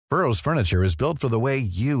Burrow's furniture is built for the way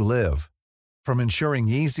you live. From ensuring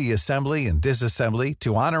easy assembly and disassembly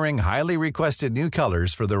to honoring highly requested new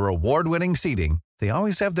colors for their award-winning seating, they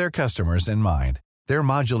always have their customers in mind. Their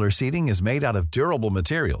modular seating is made out of durable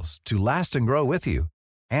materials to last and grow with you.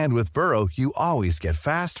 And with Burrow, you always get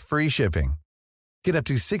fast, free shipping. Get up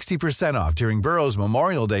to 60% off during Burrow's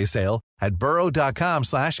Memorial Day sale at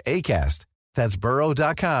burrow.com/ACAST. That's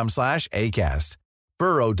burrow.com/ACAST.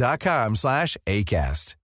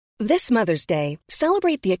 burrow.com/ACAST. This Mother's Day,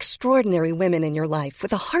 celebrate the extraordinary women in your life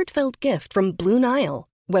with a heartfelt gift from Blue Nile.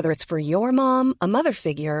 Whether it's for your mom, a mother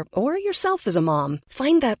figure, or yourself as a mom,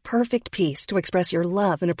 find that perfect piece to express your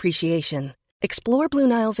love and appreciation. Explore Blue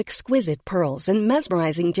Nile's exquisite pearls and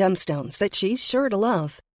mesmerizing gemstones that she's sure to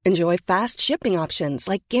love. Enjoy fast shipping options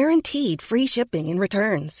like guaranteed free shipping and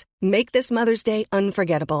returns. Make this Mother's Day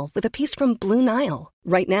unforgettable with a piece from Blue Nile.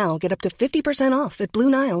 Right now, get up to 50% off at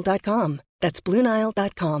BlueNile.com. That's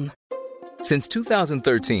BlueNile.com. Since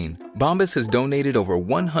 2013, Bombas has donated over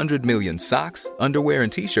 100 million socks, underwear,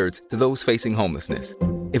 and T-shirts to those facing homelessness.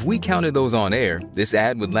 If we counted those on air, this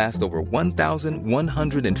ad would last over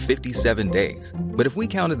 1,157 days. But if we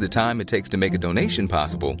counted the time it takes to make a donation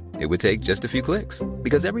possible, it would take just a few clicks.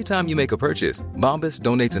 Because every time you make a purchase, Bombas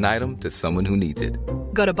donates an item to someone who needs it.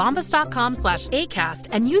 Go to bombas.com/ACAST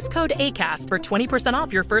and use code ACAST for 20%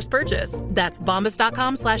 off your first purchase. That's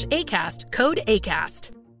bombas.com/ACAST, code ACAST.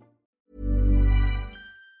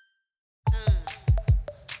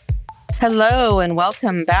 Hello and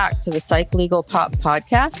welcome back to the Psych Legal Pop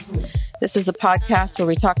Podcast. This is a podcast where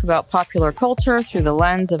we talk about popular culture through the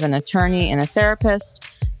lens of an attorney and a therapist.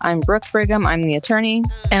 I'm Brooke Brigham, I'm the attorney.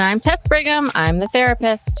 And I'm Tess Brigham, I'm the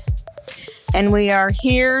therapist. And we are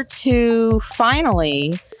here to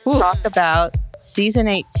finally talk about season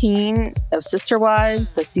 18 of Sister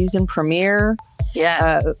Wives, the season premiere.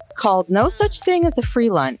 Yes. Called No Such Thing as a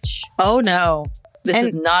Free Lunch. Oh, no. This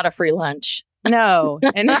is not a free lunch. No.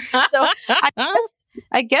 And so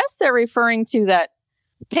I guess they're referring to that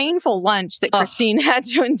painful lunch that Christine had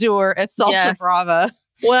to endure at Salsa Brava.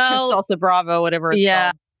 Well, Salsa Bravo, whatever it's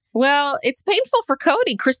called. Well, it's painful for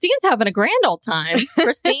Cody. Christine's having a grand old time.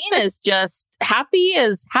 Christine is just happy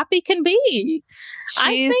as happy can be.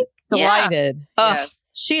 She's delighted. Yes.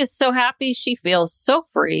 She is so happy. She feels so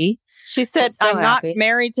free. She said, I'm not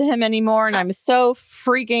married to him anymore, and I'm so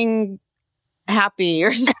freaking happy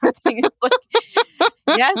or something. It's like,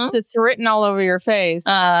 yes, it's written all over your face.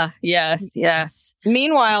 Yes.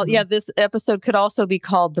 Meanwhile, this episode could also be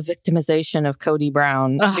called The Victimization of Cody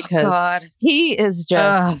Brown. Because he is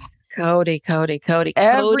just... Cody.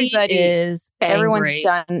 Everybody is angry.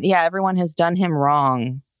 Everyone has done him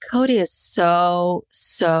wrong. Cody is so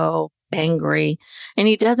angry. And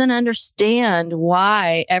he doesn't understand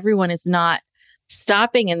why everyone is not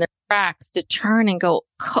stopping in their tracks to turn and go,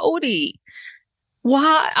 Cody,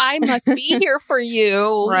 why I must be here for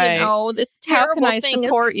you. Right. You know, this terrible thing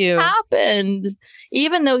has happened,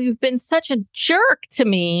 even though you've been such a jerk to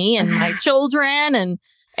me and my children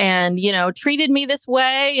and, you know, treated me this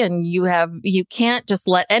way. And you can't just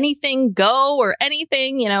let anything go or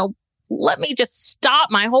anything, you know, let me just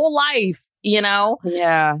stop my whole life, you know?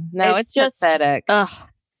 Yeah. No, it's just pathetic.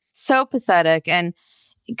 So pathetic. And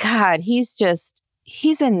God, he's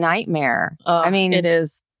a nightmare. I mean, it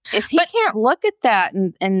is. If he can't look at that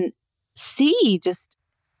and see, just,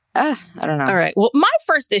 I don't know. All right. Well, my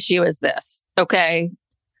first issue is this. Okay.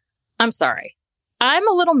 I'm sorry. I'm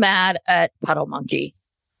a little mad at Puddle Monkey.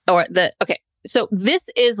 So this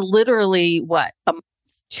is literally what?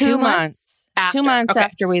 2 months. After. 2 months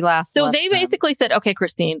after we last So they basically said, okay,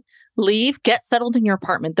 Christine, leave, get settled in your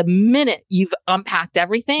apartment. The minute you've unpacked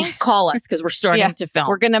everything, call us because we're starting to film.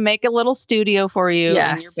 We're going to make a little studio for you in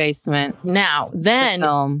your basement. Now,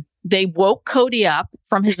 then they woke Cody up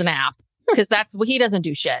from his nap because that's what he doesn't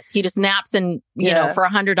do shit. He just naps and, you know, for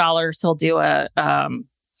 $100, he'll do a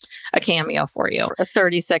cameo for you. A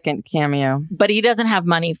 30-second cameo. But he doesn't have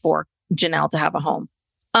money for Janelle to have a home.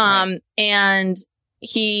 And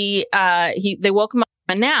they woke him up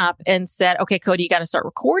from a nap and said, okay, Cody, you got to start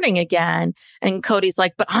recording again. And Cody's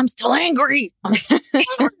like, but I'm still angry.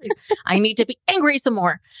 I need to be angry some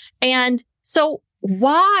more. And so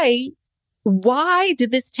why did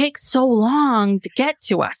this take so long to get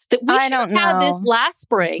to us? That we should have had this last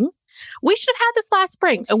spring. We should have had this last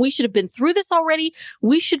spring and we should have been through this already.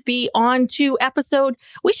 We should be on to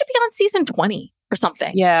we should be on season 20 or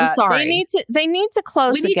something. Yeah. I'm sorry. They need to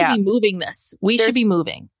close the gap. We need to be moving this. We should be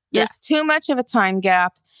moving. There's too much of a time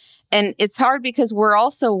gap. And it's hard because we're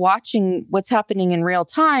also watching what's happening in real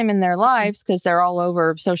time in their lives because they're all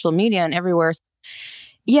over social media and everywhere.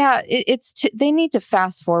 Yeah, they need to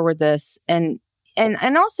fast forward this. And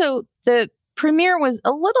and also the premiere was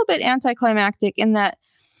a little bit anticlimactic in that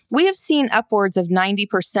we have seen upwards of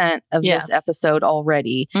 90% of Yes. this episode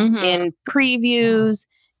already in previews,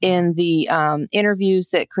 in the interviews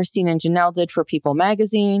that Christine and Janelle did for People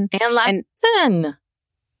Magazine. And lesson.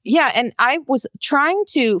 Yeah, and I was trying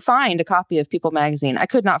to find a copy of People Magazine. I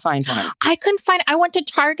could not find one. I couldn't find. I went to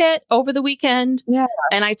Target over the weekend. Yeah.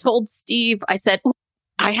 And I told Steve, I said, "Ooh,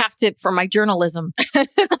 I have to, for my journalism,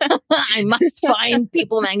 I must find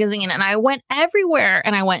People Magazine." And I went everywhere,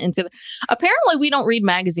 and I went into apparently we don't read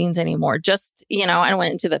magazines anymore. Just, I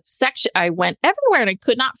went into the section. I went everywhere and I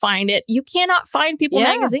could not find it. You cannot find People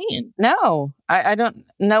Magazine. No, I don't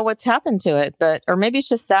know what's happened to it, or maybe it's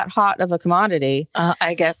just that hot of a commodity.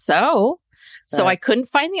 I guess so. So I couldn't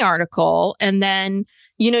find the article. And then,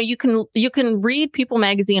 you can read People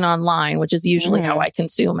Magazine online, which is usually how I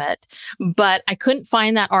consume it. But I couldn't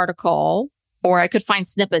find that article, or I could find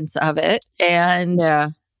snippets of it. And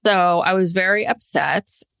so I was very upset.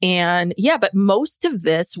 And but most of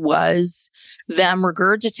this was them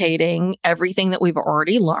regurgitating everything that we've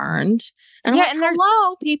already learned. And I'm like,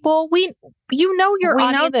 hello, people. Your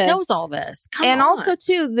audience knows all this. Come on. And also,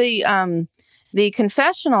 too, the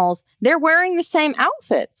confessionals, they're wearing the same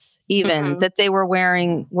outfits even that they were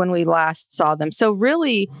wearing when we last saw them. So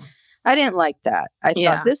really, I didn't like that. I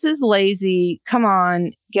thought, this is lazy. Come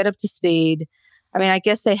on, get up to speed. I mean, I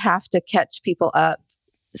guess they have to catch people up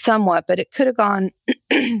somewhat, but it could have gone,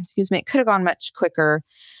 it could have gone much quicker.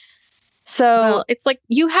 So it's like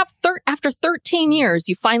you have after 13 years,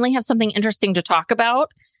 you finally have something interesting to talk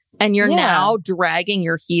about, and you're now dragging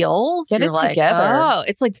your heels. Get you're it together. Oh,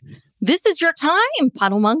 it's like, this is your time,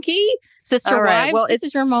 Puddle Monkey, Sister Wives. Well, this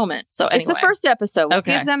is your moment. So anyway, it's the first episode.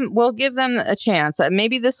 We'll give them a chance.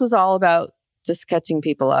 Maybe this was all about just catching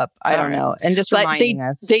people up. I don't know. And just reminding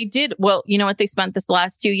us. They did. Well, you know what they spent this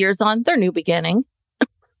last 2 years on? Their new beginning.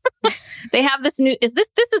 They have this new,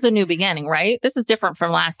 this is a new beginning, right? This is different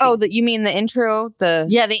from last season. Oh, you mean the intro? The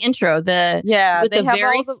intro. With the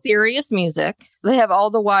very serious music. They have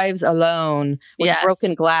all the wives alone with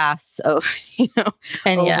broken glass, over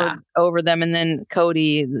them, and then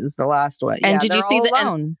Cody is the last one. And did you see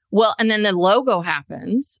alone? And then the logo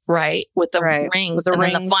happens, right, with the rings, with the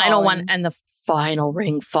ring, the final one, and the final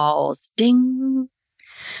ring falls, ding.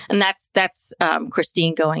 And that's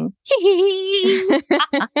Christine going,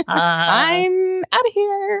 I'm out of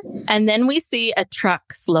here. And then we see a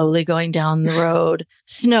truck slowly going down the road,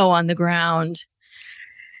 snow on the ground.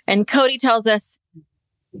 And Cody tells us,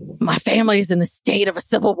 my family is in the state of a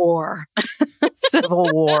civil war.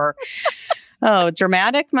 Civil war. Oh,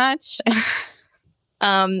 dramatic much?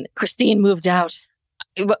 Christine moved out.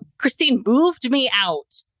 Christine moved me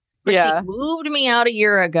out. Christine moved me out a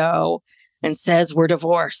year ago and says we're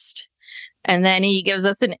divorced. And then he gives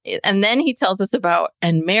us and then he tells us about,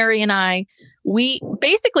 and Mary and I, he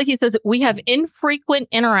says we have infrequent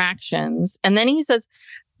interactions. And then he says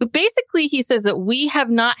that we have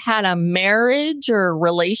not had a marriage or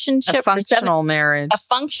relationship, a functional marriage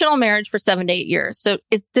for 7 to 8 years. So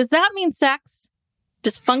does that mean sex?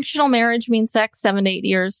 Does functional marriage mean sex 7 to 8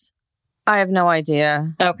 years? I have no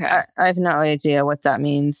idea. Okay. I have no idea what that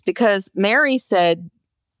means, because Mary said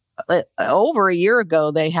over a year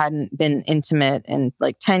ago they hadn't been intimate in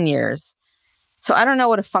like 10 years. So I don't know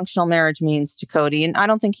what a functional marriage means to Cody, and I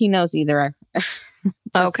don't think he knows either.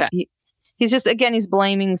 Okay. He's just, again, he's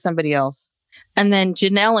blaming somebody else. And then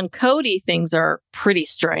Janelle and Cody, things are pretty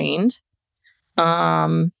strained.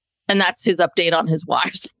 And that's his update on his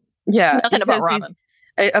wives. Yeah. Nothing about Robin.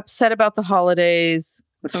 He's upset about the holidays.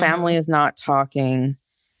 The family is not talking.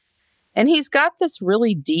 And he's got this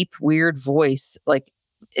really deep, weird voice. Like,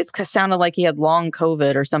 it sounded like he had long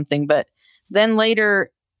COVID or something. But then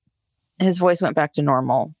later, his voice went back to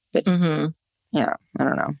normal. But yeah, I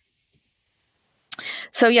don't know.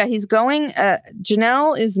 So yeah, he's going,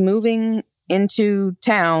 Janelle is moving into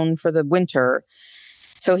town for the winter.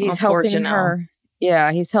 So he's helping her.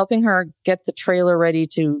 Yeah, he's helping her get the trailer ready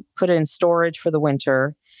to put it in storage for the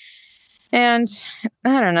winter. And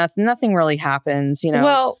I don't know, nothing really happens,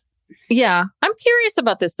 Well, yeah, I'm curious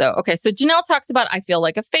about this though. Okay, so Janelle talks about, I feel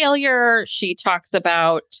like a failure. She talks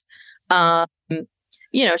about,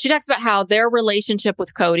 she talks about how their relationship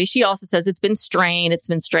with Cody, she also says it's been strained. It's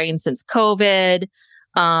been strained since COVID,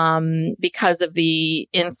 because of the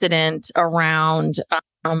incident around,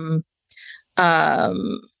 the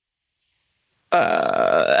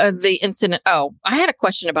incident. Oh, I had a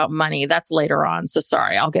question about money. That's later on. So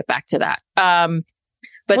sorry, I'll get back to that.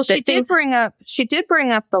 But she did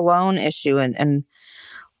bring up the loan issue and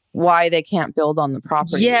why they can't build on the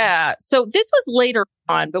property. Yeah. So this was later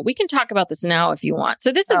on, but we can talk about this now if you want.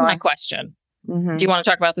 So this is my question. Mhm. Do you want to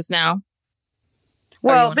talk about this now?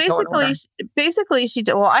 Well, basically she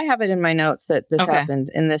did. Well, I have it in my notes that this Okay. happened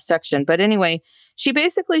in this section. But anyway, she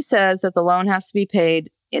basically says that the loan has to be paid.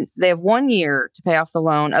 They have 1 year to pay off the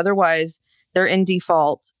loan. Otherwise, they're in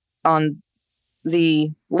default on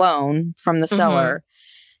the loan from the seller,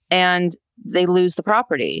 and they lose the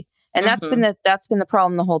property. And that's been the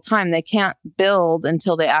problem the whole time. They can't build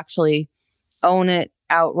until they actually own it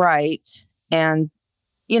outright. And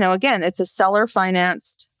again, it's a seller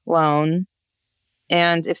financed loan.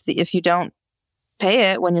 And if you don't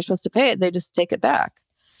pay it when you're supposed to pay it, they just take it back.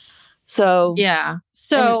 So yeah.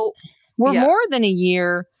 So we're more than a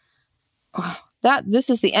year. This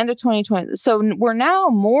is the end of 2020. So we're now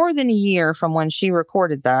more than a year from when she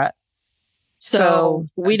recorded that. So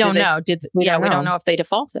we don't know. We don't know if they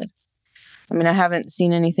defaulted. I mean, I haven't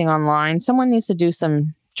seen anything online. Someone needs to do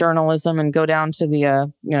some journalism and go down to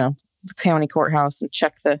the the county courthouse and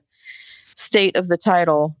check the state of the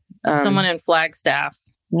title. Someone in Flagstaff,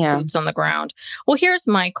 yeah, boots on the ground. Well, here's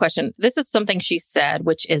my question. This is something she said,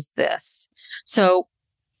 which is this. So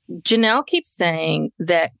Janelle keeps saying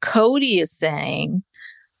that Cody is saying,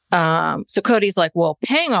 so Cody's like, well,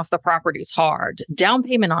 paying off the property is hard. Down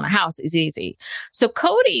payment on a house is easy. So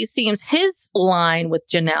Cody seems his line with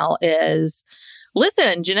Janelle is,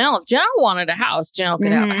 listen, Janelle, if Janelle wanted a house, Janelle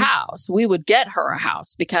could have a house. We would get her a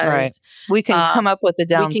house because we can come up with a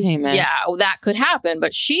down payment. Yeah, that could happen.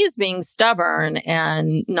 But she's being stubborn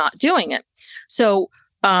and not doing it. So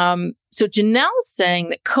Janelle's saying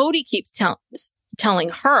that Cody keeps telling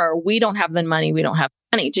her, we don't have the money. We don't have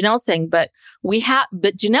money. Janelle's saying, but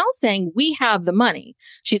Janelle's saying we have the money.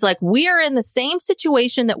 She's like, we are in the same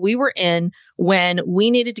situation that we were in when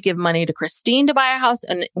we needed to give money to Christine to buy a house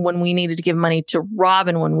and when we needed to give money to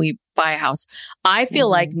Robin when we buy a house. I feel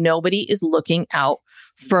like nobody is looking out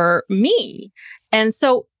for me. And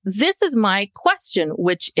so this is my question,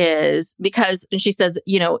 which is because, and she says,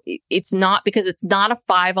 it's not because it's not a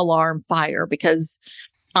 5-alarm fire because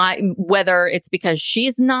whether it's because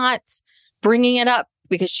she's not bringing it up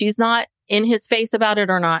because she's not in his face about it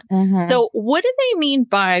or not. So what do they mean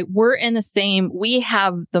by we're in the same, we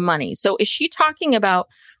have the money? So is she talking about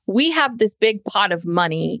we have this big pot of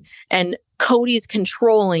money and Cody's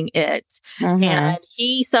controlling it and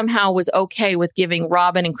he somehow was okay with giving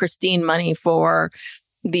Robin and Christine money for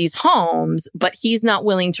these homes, but he's not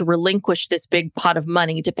willing to relinquish this big pot of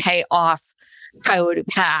money to pay off Coyote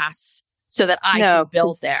Pass so that I can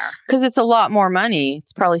build there. Because it's a lot more money.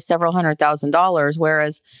 It's probably several $100,000.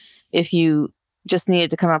 Whereas if you just needed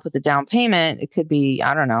to come up with a down payment, it could be,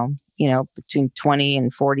 I don't know, between 20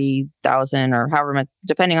 and 40,000 or however much,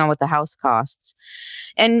 depending on what the house costs.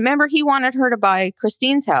 And remember, he wanted her to buy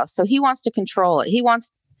Christine's house. So he wants to control it.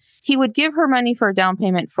 He would give her money for a down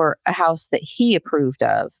payment for a house that he approved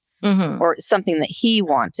of or something that he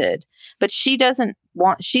wanted. But she doesn't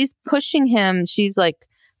want, she's pushing him. She's like,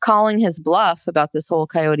 calling his bluff about this whole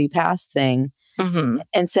Coyote Pass thing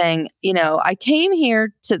and saying, I came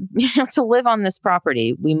here to live on this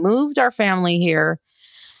property. We moved our family here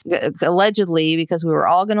allegedly because we were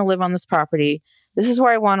all going to live on this property. This is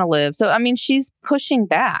where I want to live. So, I mean, she's pushing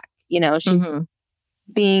back, she's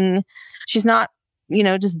she's not,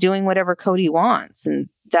 just doing whatever Cody wants. And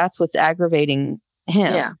that's what's aggravating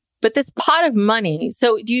him. Yeah. But this pot of money,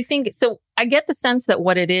 so do you think, so I get the sense that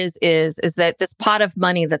what it is that this pot of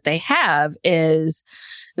money that they have is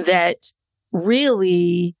that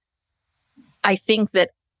really, I think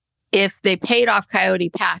that if they paid off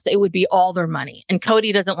Coyote Pass, it would be all their money. And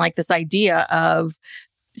Cody doesn't like this idea of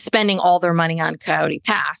spending all their money on Coyote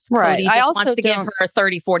Pass. Right. Cody just wants to give her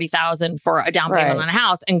 30, 40,000 for a down payment on a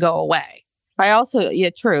house and go away.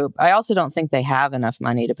 True. I also don't think they have enough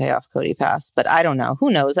money to pay off Coyote Pass, but I don't know.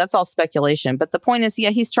 Who knows? That's all speculation. But the point is,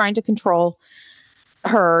 he's trying to control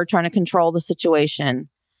her, trying to control the situation.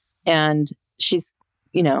 And she's,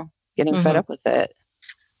 getting fed up with it.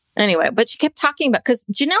 Anyway, but she kept talking about, because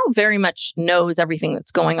Janelle very much knows everything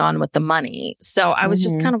that's going on with the money. So I was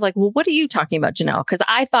just kind of like, well, what are you talking about, Janelle? Because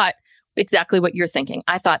I thought exactly what you're thinking.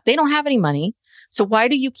 I thought they don't have any money. So why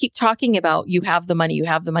do you keep talking about you have the money,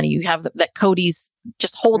 that Cody's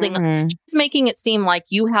just holding, she's making it seem like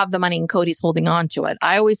you have the money and Cody's holding on to it.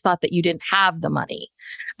 I always thought that you didn't have the money,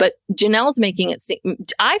 but Janelle's making it seem,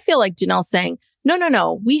 I feel like Janelle's saying,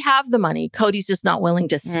 no, we have the money. Cody's just not willing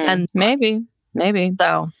to spend. Maybe.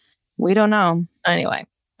 So we don't know. Anyway,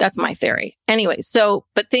 that's my theory. Anyway,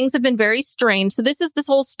 but things have been very strange. So this is this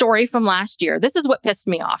whole story from last year. This is what pissed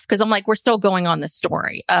me off because I'm like, we're still going on this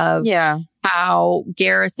story of how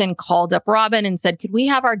Garrison called up Robin and said, could we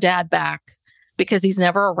have our dad back? because he's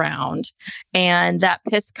never around. And that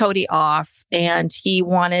pissed Cody off. And he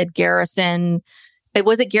wanted Garrison.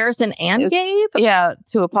 Was it Garrison and Gabe? Yeah,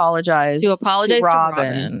 to apologize. To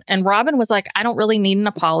Robin. And Robin was like, I don't really need an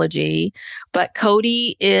apology. But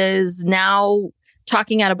Cody is now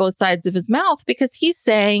talking out of both sides of his mouth because he's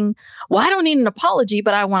saying, well, I don't need an apology,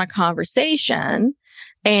 but I want a conversation.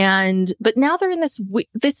 But now they're in this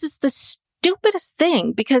is the stupidest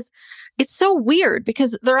thing because it's so weird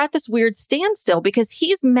because they're at this weird standstill because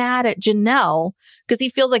he's mad at Janelle because he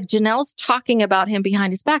feels like Janelle's talking about him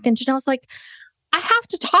behind his back. And Janelle's like, I have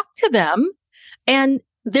to talk to them. And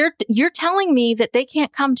you're telling me that they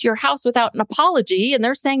can't come to your house without an apology. And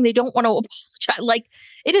they're saying they don't want to apologize. Like,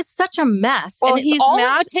 it is such a mess. Well, and all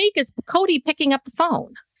it would take is Cody picking up the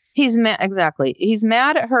phone. He's mad. Exactly. He's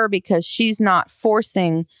mad at her because she's not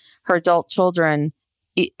forcing her adult children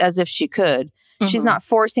as if she could. Mm-hmm. She's not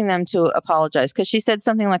forcing them to apologize because she said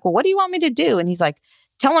something like, well, what do you want me to do? And he's like,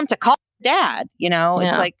 tell him to call dad.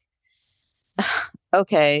 It's like,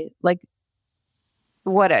 okay, like,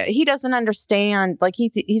 what he doesn't understand. Like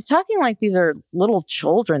he's talking like these are little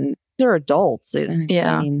children. They're adults.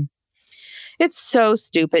 Yeah. I mean, it's so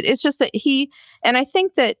stupid. It's just that and I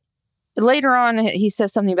think that later on he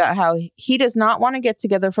says something about how he does not want to get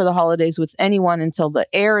together for the holidays with anyone until the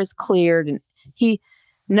air is cleared and he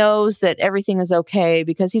knows that everything is okay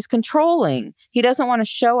because he's controlling. He doesn't want to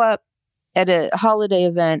show up at a holiday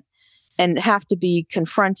event and have to be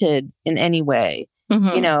confronted in any way.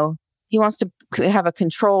 Mm-hmm. He wants to have a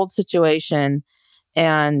controlled situation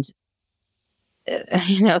and,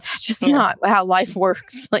 that's just not how life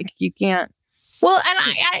works. Like you can't. Well, and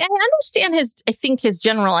I understand his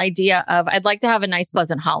general idea of I'd like to have a nice,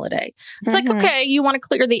 pleasant holiday. It's like, okay, you want to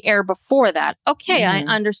clear the air before that. Okay, I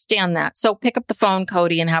understand that. So pick up the phone,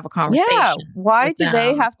 Cody, and have a conversation. Yeah. Why do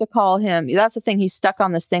they have to call him? That's the thing. He's stuck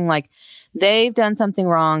on this thing like they've done something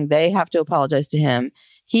wrong. They have to apologize to him.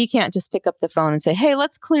 He can't just pick up the phone and say, hey,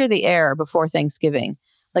 let's clear the air before Thanksgiving.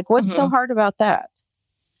 Like, what's so hard about that?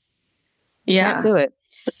 Yeah. Can't do it.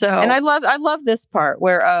 So, and I love this part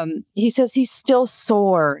where he says he's still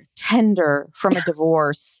sore, tender from a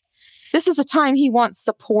divorce. This is a time he wants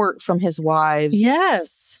support from his wives.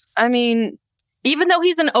 Yes. I mean, even though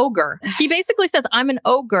he's an ogre, he basically says, I'm an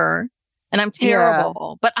ogre and I'm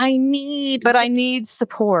terrible, but I need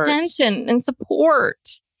support, attention and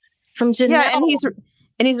support from Janelle. Yeah.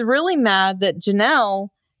 And he's really mad that Janelle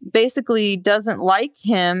basically doesn't like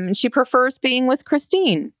him and she prefers being with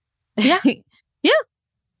Christine. Yeah.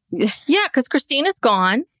 Yeah, because Christine is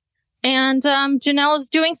gone and Janelle is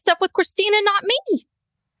doing stuff with Christine and not me.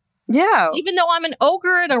 Yeah. Even though I'm an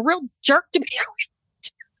ogre and a real jerk to be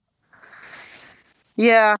around.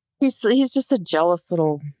 Yeah. He's just a jealous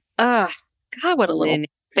little... God, what a little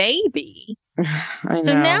baby.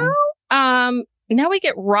 So now we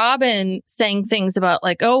get Robin saying things about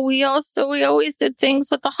like, oh, we always did things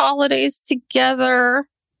with the holidays together.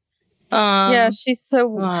 She's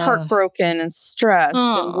so heartbroken and stressed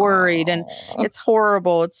and worried and it's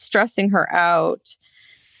horrible. It's stressing her out.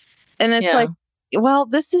 And it's like, well,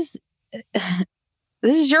 this is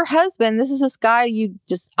your husband. This is this guy you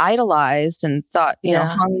just idolized and thought,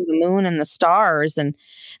 hung the moon and the stars. And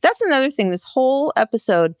that's another thing. This whole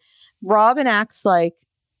episode, Robin acts like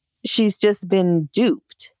she's just been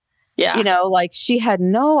duped. Yeah. Like she had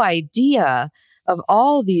no idea of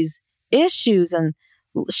all these issues and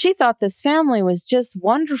she thought this family was just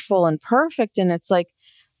wonderful and perfect. And it's like,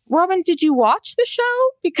 Robin, did you watch the show?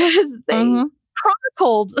 Because they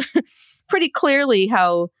chronicled pretty clearly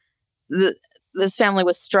how this family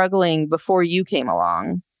was struggling before you came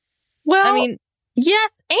along. Well, I mean,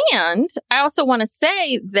 yes. And I also want to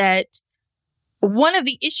say that one of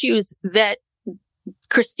the issues that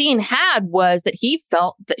Christine had was that she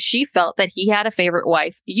felt that he had a favorite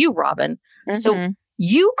wife, you, Robin. Mm-hmm. So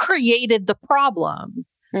you created the problem.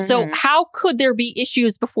 Mm-hmm. So how could there be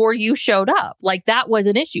issues before you showed up? Like that was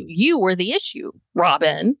an issue. You were the issue,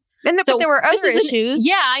 Robin. And but there were other issues.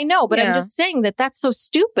 Yeah, I know. But I'm just saying that that's so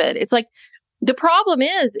stupid. It's like the problem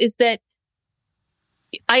is that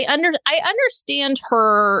I understand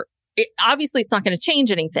her. Obviously, it's not going to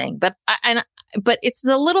change anything. But it's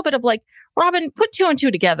a little bit of like, Robin, put 2 and 2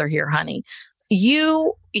 together here, honey.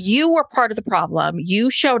 You were part of the problem. You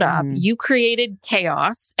showed up. You created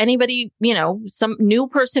chaos. Anybody, some new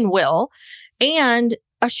person will. And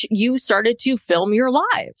you started to film your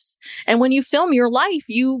lives. And when you film your life,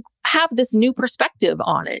 you have this new perspective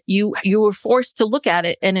on it. You were forced to look at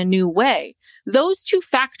it in a new way. Those 2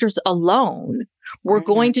 factors alone were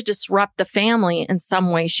going to disrupt the family in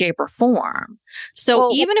some way, shape, or form.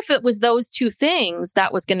 So even if it was those two things,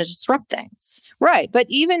 that was going to disrupt things. Right. But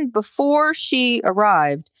even before she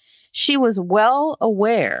arrived, she was well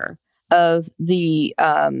aware of the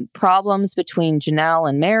problems between Janelle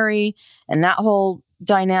and Mary and that whole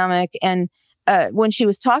dynamic. And when she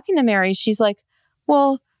was talking to Mary, she's like,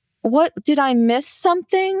 well, what did I miss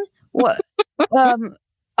something? What?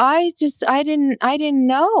 I didn't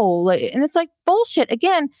know. And it's like bullshit.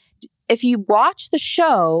 Again, if you watch the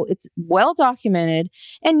show, it's well documented,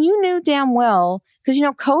 and you knew damn well, because, you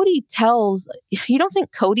know, Cody tells, you don't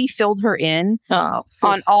think Cody filled her in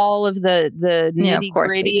on all of the nitty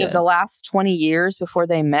gritty of the last 20 years before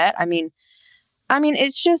they met? I mean,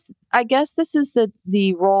 it's just, I guess this is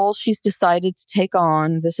the role she's decided to take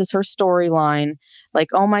on. This is her storyline. Like,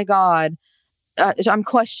 oh my God, I'm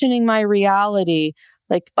questioning my reality.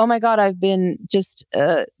 Like, oh my God, I've been just,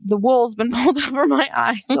 the wool's been pulled over my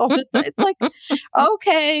eyes all this time. It's like,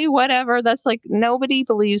 okay, whatever. That's like, nobody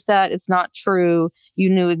believes that. It's not true. You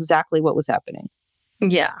knew exactly what was happening.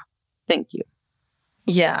 Yeah. Thank you.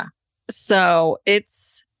 Yeah. So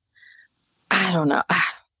it's, I don't know.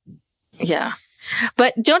 Yeah.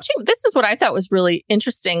 But don't you, this is what I thought was really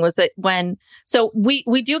interesting was that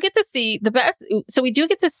we do get to see the best. So we do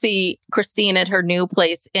get to see Christine at her new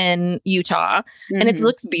place in Utah, and it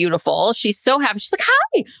looks beautiful. She's so happy. She's like,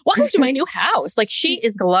 hi, welcome to my new house. Like she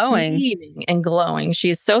is glowing and glowing. She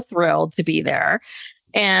is so thrilled to be there.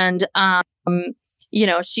 And, you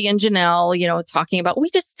know, she and Janelle, you know, talking about, we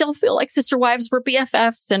just still feel like sister wives were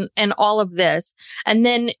BFFs and all of this. And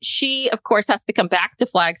then she, of course, has to come back to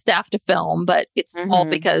Flagstaff to film, but it's all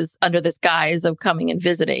because under this guise of coming and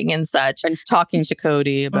visiting and such. And talking to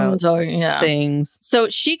Cody about things. So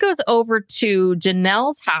she goes over to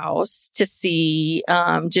Janelle's house to see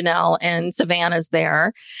Janelle, and Savannah's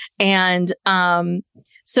there. And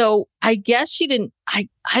so I guess she didn't, I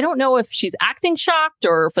don't know if she's acting shocked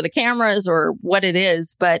or for the cameras or what it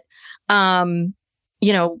is, but,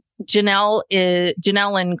 you know,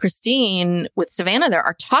 Janelle and Christine with Savannah there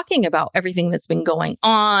are talking about everything that's been going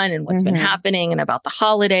on and what's been happening and about the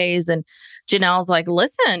holidays. And Janelle's like,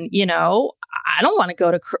 listen, you know, I don't want to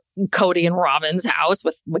go to Cody and Robin's house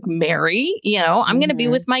with Mary. You know, I'm going to be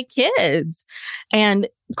with my kids. And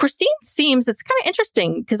Christine seems, it's kind of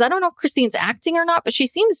interesting because I don't know if Christine's acting or not, but she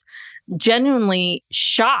seems genuinely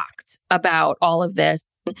shocked about all of this.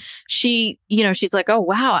 She, you know, she's like, oh,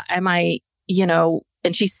 wow, am I, you know,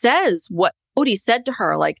 and she says what Cody said to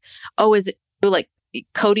her, like, oh, is it like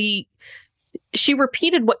Cody? She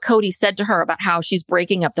repeated what Cody said to her about how she's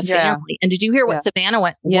breaking up the family. And did you hear what Savannah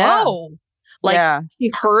went? Whoa. Like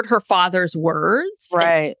she heard her father's words.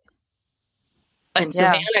 Right. And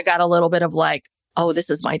Savannah got a little bit of like, oh,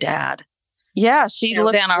 this is my dad. Yeah. She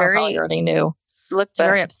looked very, already knew. Looked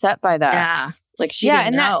very upset by that. Yeah. Like she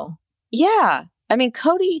didn't know. I mean,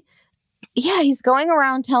 Cody, he's going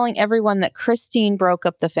around telling everyone that Christine broke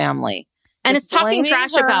up the family. And is talking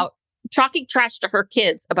trash to her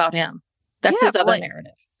kids about him. That's his other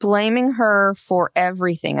narrative. Blaming her for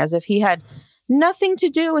everything as if he had nothing to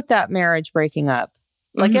do with that marriage breaking up.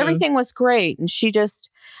 Like everything was great. And she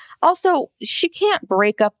can't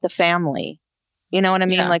break up the family. You know what I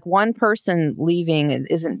mean? Like one person leaving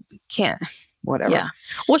can't, whatever. Yeah.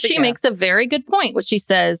 Well, she makes a very good point, which she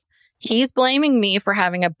says, he's blaming me for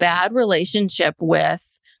having a bad relationship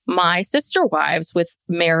with my sister wives, with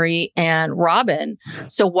Mary and Robin.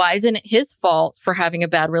 So why isn't it his fault for having a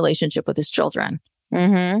bad relationship with his children?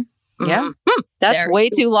 Yeah. That's way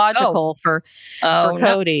too logical for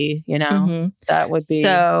Cody, you know, that would be.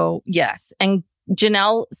 So, yes. And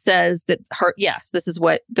Janelle says that this is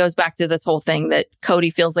what goes back to this whole thing that Cody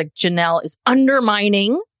feels like Janelle is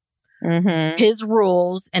undermining his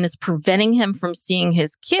rules and is preventing him from seeing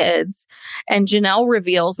his kids. And Janelle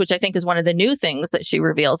reveals, which I think is one of the new things that she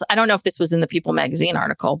reveals. I don't know if this was in the People magazine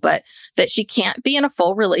article, but that she can't be in a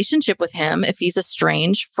full relationship with him if he's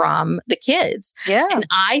estranged from the kids. Yeah. And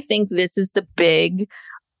I think this is the big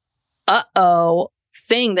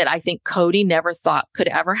thing that I think Cody never thought could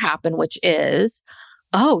ever happen, which is,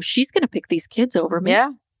 she's going to pick these kids over me. Yeah.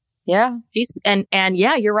 Yeah.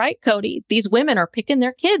 You're right, Cody. These women are picking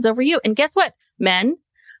their kids over you. And guess what, men?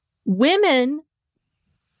 Women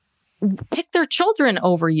pick their children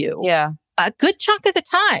over you. Yeah. A good chunk of the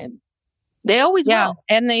time. They always will.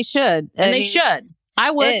 And they should. They should.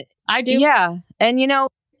 I would. I do. Yeah. And, you know,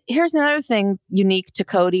 here's another thing unique to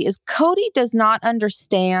Cody is Cody does not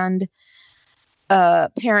understand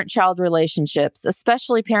parent-child relationships,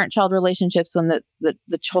 especially parent-child relationships when the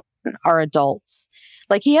children are adults.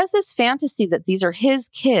 Like he has this fantasy that these are his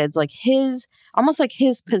kids, like almost like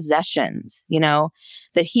his possessions,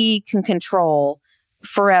 that he can control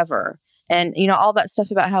forever. And, all that stuff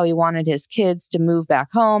about how he wanted his kids to move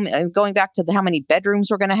back home, going back to how many bedrooms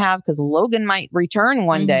we're going to have, because Logan might return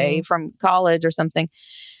one day from college or something.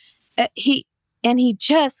 He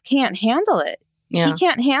just can't handle it. Yeah. He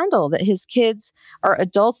can't handle that his kids are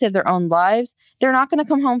adults. They have their own lives. They're not going to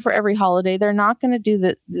come home for every holiday. They're not going to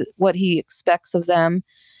do what he expects of them.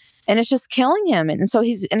 And it's just killing him. And so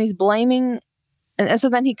he's blaming. And so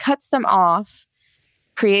then he cuts them off,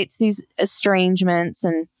 creates these estrangements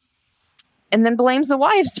and then blames the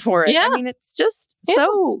wives for it. Yeah. I mean, it's just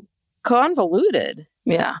so convoluted.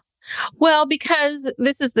 Yeah. Well, because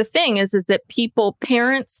this is the thing is that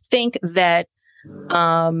parents think that,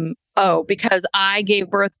 because I gave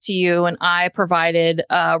birth to you and I provided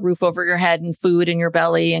a roof over your head and food in your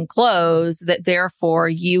belly and clothes, that therefore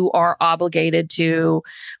you are obligated to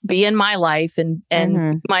be in my life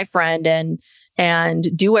and my friend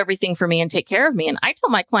and do everything for me and take care of me. And I tell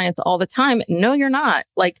my clients all the time, no, you're not.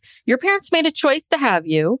 Like, your parents made a choice to have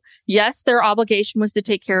you. Yes, their obligation was to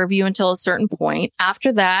take care of you until a certain point.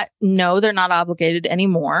 After that, no, they're not obligated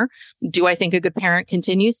anymore. Do I think a good parent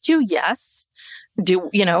continues to? Yes.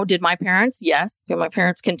 Did my parents? Yes. Do my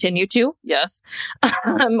parents continue to? Yes.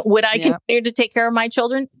 Would I continue to take care of my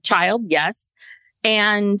child? Yes.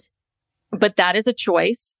 But that is a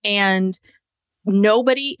choice. And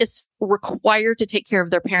nobody is required to take care of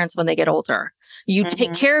their parents when they get older. You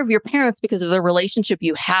take care of your parents because of the relationship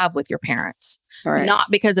you have with your parents, not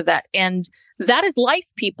because of that. And that is life,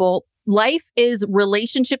 people. Life is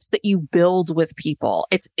relationships that you build with people.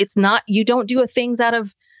 It's not, you don't do things out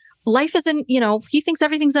of, life isn't, he thinks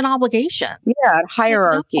everything's an obligation. Yeah.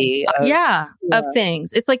 Hierarchy. Of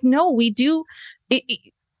things. It's like, no, we do.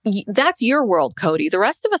 That's your world, Cody. The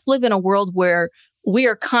rest of us live in a world where we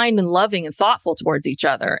are kind and loving and thoughtful towards each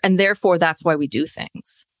other. And therefore, that's why we do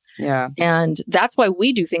things. Yeah. And that's why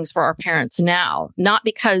we do things for our parents now, not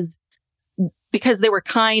because they were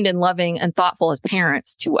kind and loving and thoughtful as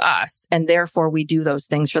parents to us. And therefore, we do those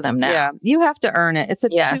things for them now. Yeah. You have to earn it. It's a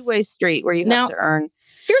two-way street where you have to earn.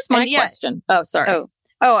 Here's my question. Oh, sorry.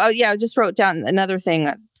 I just wrote down another thing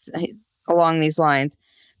along these lines.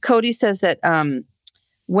 Cody says that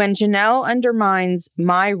when Janelle undermines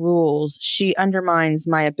my rules, she undermines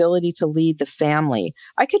my ability to lead the family.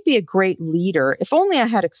 I could be a great leader if only I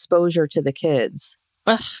had exposure to the kids.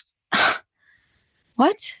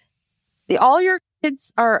 What? All your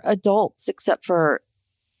kids are adults except for,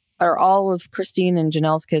 or all of Christine and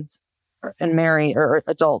Janelle's kids and Mary are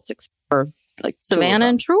adults except for like Savannah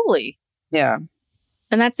and Truly. Yeah.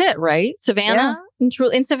 And that's it, right? Savannah and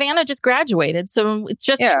Truly. And Savannah just graduated. So it's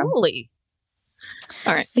just Truly.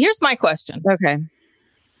 All right. Here's my question. Okay.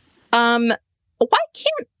 Why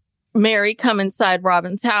can't Mary come inside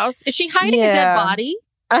Robin's house? Is she hiding a dead body?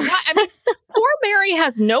 I mean, poor Mary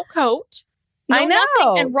has no coat. I know.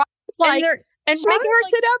 Nothing, and Robin's like, and she's making her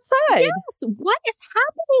sit outside. Yes. What is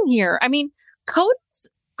happening here? I mean,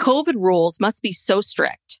 COVID rules must be so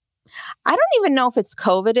strict. I don't even know if it's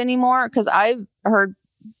COVID anymore, because I've heard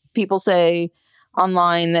people say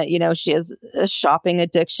online that, she has a shopping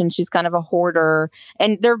addiction. She's kind of a hoarder.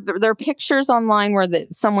 And there are pictures online where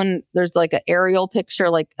there's like an aerial picture,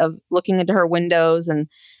 like of looking into her windows, and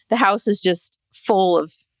the house is just full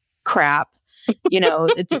of crap.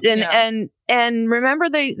 And remember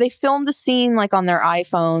they filmed the scene like on their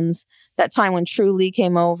iPhones that time when Truly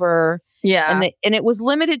came over. Yeah. And it was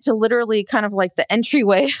limited to literally kind of like the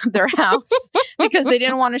entryway of their house because they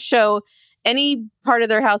didn't want to show any part of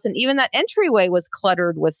their house. And even that entryway was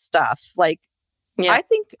cluttered with stuff. Like, I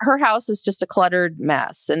think her house is just a cluttered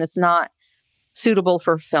mess and it's not suitable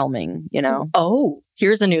for filming, Oh,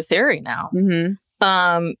 here's a new theory now.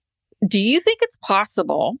 Mm-hmm. Do you think it's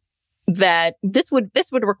possible that this would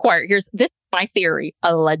require, this is my theory,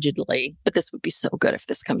 allegedly, but this would be so good if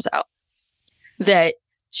this comes out, that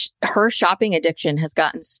her shopping addiction has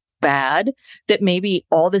gotten so bad that maybe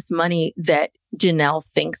all this money that Janelle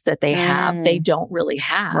thinks that they have, they don't really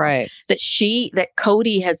have. Right. That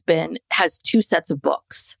Cody has two sets of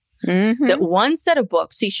books. Mm-hmm. That one set of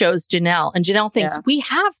books he shows Janelle, and Janelle thinks, we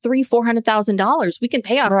have $400,000. We can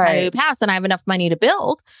pay off Carnegie Pass, and I have enough money to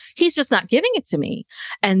build. He's just not giving it to me.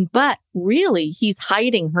 But really, he's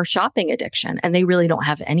hiding her shopping addiction, and they really don't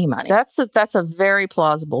have any money. That's a very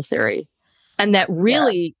plausible theory. And that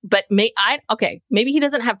really, but maybe he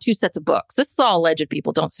doesn't have two sets of books. This is all alleged,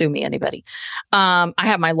 people. Don't sue me, anybody. I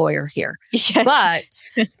have my lawyer here, but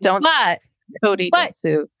Cody, don't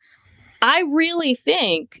sue. I really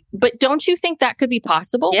think, but don't you think that could be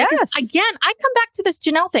possible? Yes. Because again, I come back to this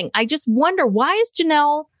Janelle thing. I just wonder, why is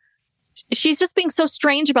Janelle, she's just being so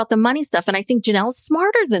strange about the money stuff. And I think Janelle's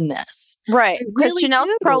smarter than this. Right. Because really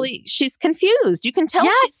Janelle's do. she's confused. You can tell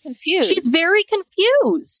she's confused. She's very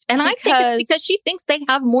confused. And I think it's because she thinks they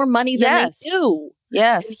have more money than they do.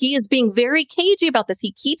 Yes. And he is being very cagey about this.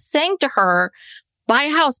 He keeps saying to her, buy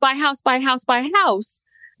a house, buy a house, buy a house, buy a house.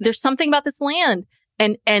 There's something about this land.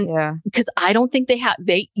 And because I don't think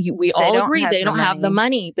we all agree they don't have the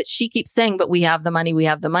money, but she keeps saying, but we have the money, we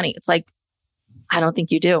have the money. It's like, I don't think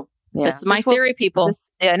you do. Yeah. This is my theory, people.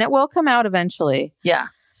 And it will come out eventually. Yeah.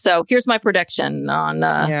 So here's my prediction on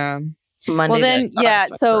Monday. Well, then,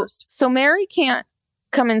 so Mary can't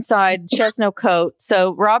come inside. She has no coat.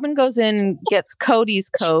 So Robin goes in and gets Cody's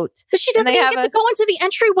coat. But she doesn't even get to go into the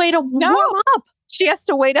entryway to warm up. She has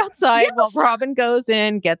to wait outside while Robin goes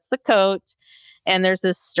in, gets the coat. And there's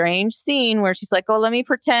this strange scene where she's like, oh, let me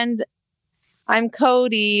pretend I'm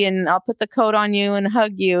Cody and I'll put the coat on you and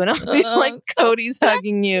hug you. And I'll be like, Cody's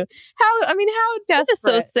hugging you. How desperate. It's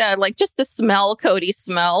so sad. Like, just the smell, Cody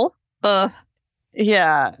smell.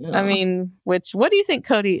 Yeah. I mean, what do you think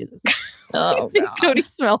Cody, Cody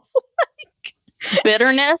smells like?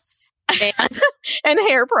 Bitterness and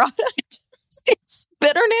hair product. It's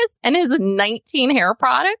bitterness and his 19 hair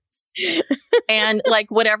products and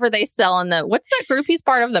like whatever they sell in what's that group he's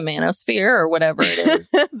part of, the Manosphere or whatever it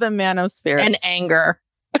is. The Manosphere. And anger.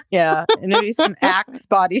 Yeah. And maybe some Axe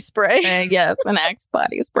body spray. Yes, an Axe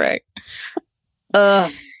body spray. So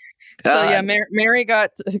yeah, Mary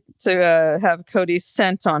got to have Cody's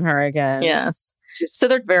scent on her again. Yes. So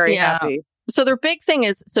they're very happy. So their big thing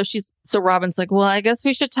is, so Robin's like, well, I guess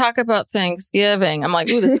we should talk about Thanksgiving. I'm like,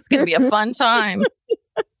 ooh, this is going to be a fun time.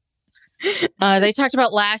 They talked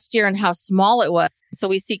about last year and how small it was. So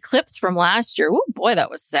we see clips from last year. Oh boy, that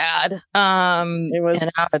was sad. It was,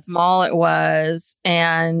 and how small it was.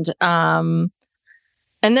 And then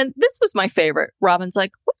this was my favorite. Robin's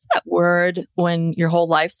like, what's that word when your whole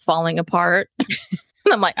life's falling apart?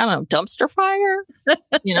 And I'm like, I don't know, dumpster fire,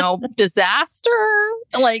 disaster.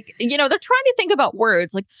 Like, they're trying to think about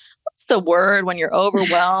words. Like, what's the word when you're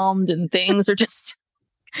overwhelmed and things are just.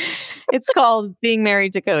 It's called being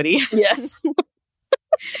married to Cody. Yes.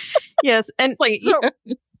 Yes. And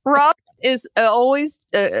Rob is always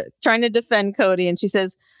trying to defend Cody. And she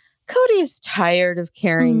says, Cody is tired of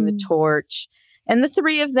carrying the torch. And the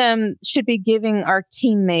three of them should be giving our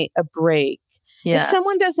teammate a break. Yes. If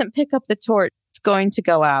someone doesn't pick up the torch, it's going to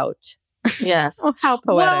go out. Yes. Oh, how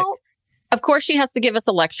poetic. Well, of course, she has to give us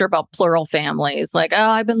a lecture about plural families. Like, oh,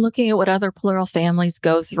 I've been looking at what other plural families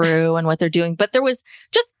go through and what they're doing. But there was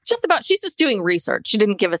she's just doing research. She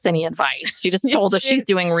didn't give us any advice. She just told us she's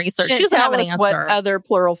doing research. She doesn't have any answer. What other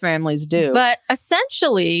plural families do. But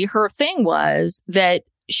essentially, her thing was that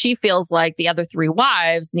she feels like the other three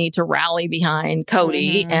wives need to rally behind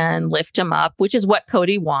Cody and lift him up, which is what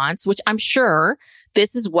Cody wants, which I'm sure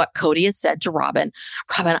this is what Cody has said to Robin.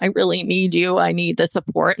 Robin, I really need you. I need the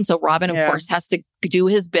support. And so Robin, of course, has to do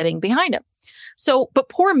his bidding behind him. So, but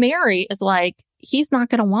poor Mary is like, he's not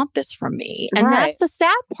going to want this from me. And that's the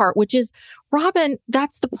sad part, which is, Robin,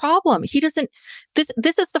 that's the problem. He doesn't,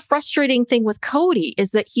 this is the frustrating thing with Cody,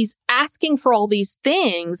 is that he's asking for all these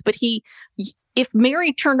things, but if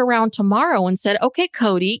Mary turned around tomorrow and said, okay,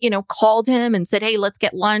 Cody, called him and said, hey, let's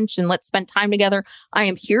get lunch and let's spend time together. I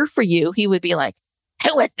am here for you. He would be like,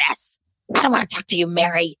 who is this? I don't want to talk to you,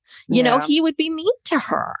 Mary. He would be mean to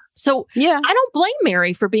her. So I don't blame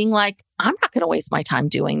Mary for being like, I'm not going to waste my time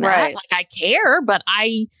doing that. Right. Like, I care, but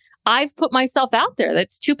I've put myself out there.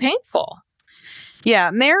 That's too painful. Yeah.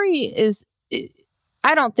 Mary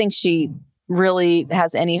I don't think she really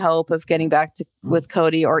has any hope of getting back with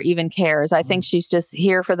Cody or even cares. I think she's just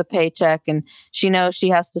here for the paycheck, and she knows she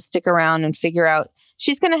has to stick around and figure out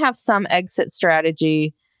she's going to have some exit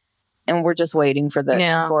strategy, and we're just waiting for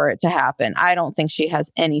it to happen. I don't think she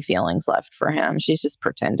has any feelings left for him. She's just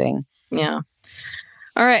pretending. Yeah.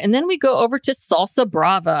 All right. And then we go over to Salsa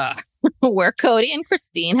Brava, where Cody and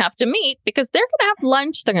Christine have to meet because they're going to have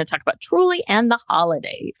lunch. They're going to talk about Truly and the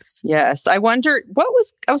holidays. Yes. I wonder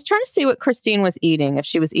I was trying to see what Christine was eating, if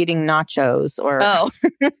she was eating nachos or. Oh.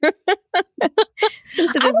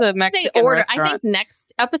 Since it is a Mexican restaurant. I think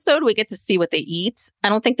next episode we get to see what they eat. I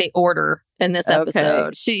don't think they order in this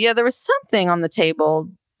episode. There was something on the table,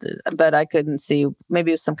 but I couldn't see.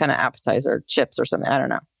 Maybe it was some kind of appetizer, chips or something. I don't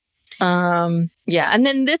know. And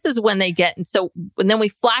then this is when they get, and then we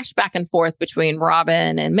flash back and forth between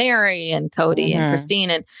Robin and Mary and Cody and Christine.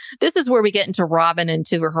 And this is where we get into Robin,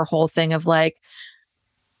 into her whole thing of like,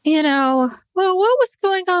 well, what was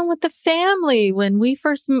going on with the family when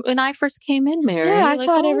I first came in, Mary? Yeah, I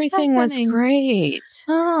thought everything was happening? great.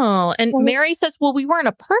 Oh, and Well, Mary says, well, we weren't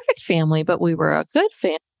a perfect family, but we were a good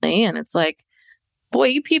family. And it's like, boy,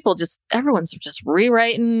 you people everyone's just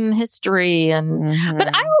rewriting history.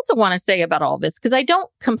 But I also want to say about all this, because I don't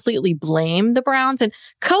completely blame the Browns. And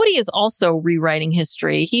Cody is also rewriting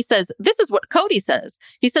history. He says, this is what Cody says.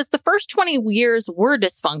 He says the first 20 years were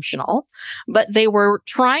dysfunctional, but they were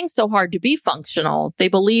trying so hard to be functional. They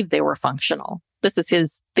believed they were functional. This is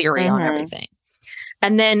his theory on everything.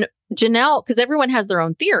 And then Janelle, because everyone has their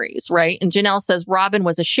own theories, right? And Janelle says Robin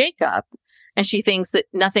was a shakeup. And she thinks that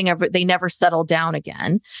they never settled down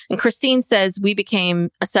again. And Christine says we became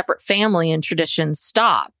a separate family and tradition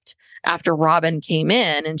stopped after Robin came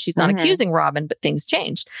in. And she's not accusing Robin, but things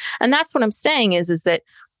changed. And that's what I'm saying is that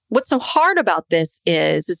what's so hard about this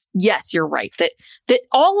is yes, you're right. That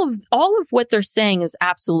all of what they're saying is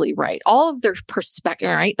absolutely right. All of their perspective,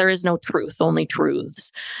 right? There is no truth, only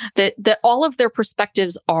truths. That all of their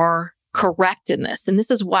perspectives are correct in this. And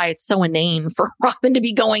this is why it's so inane for Robin to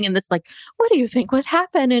be going in this, like, what do you think would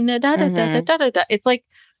happen? And it's like,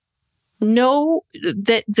 no,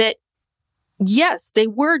 that yes, they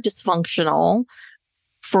were dysfunctional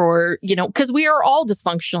for, because we are all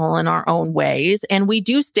dysfunctional in our own ways. And we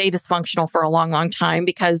do stay dysfunctional for a long, long time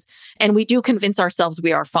and we do convince ourselves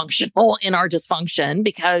we are functional in our dysfunction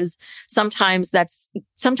because sometimes,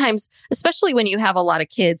 especially when you have a lot of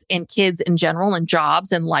kids and kids in general and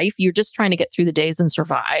jobs and life, you're just trying to get through the days and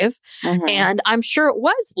survive. And I'm sure it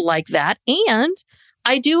was like that. And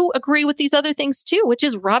I do agree with these other things too, which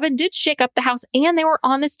is Robin did shake up the house and they were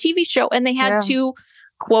on this TV show and they had to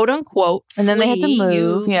quote unquote, and then they had to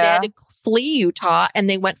move. They had to flee Utah and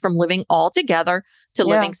they went from living all together to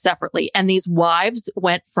living separately. And these wives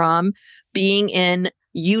went from being in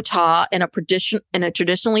Utah in a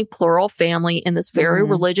traditionally plural family in this very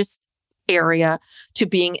religious area to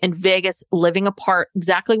being in Vegas, living apart.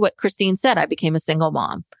 Exactly what Christine said. I became a single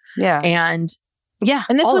mom. Yeah. And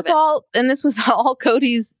this was all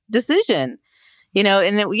Cody's decision,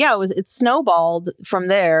 and it snowballed from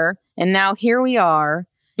there. And now here we are.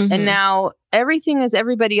 And now everything is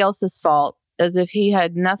everybody else's fault, as if he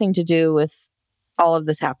had nothing to do with all of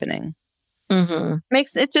this happening.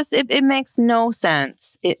 It makes no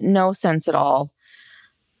sense. No sense at all.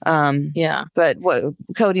 But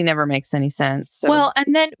Cody never makes any sense. So. Well,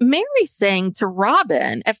 and then Mary saying to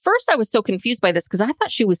Robin, at first I was so confused by this because I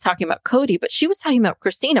thought she was talking about Cody, but she was talking about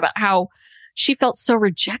Christine, about how she felt so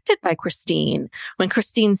rejected by Christine when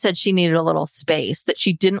Christine said she needed a little space, that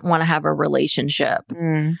she didn't want to have a relationship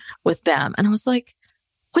with them. And I was like,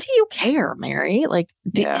 what do you care, Mary? Like,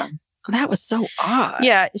 that was so odd.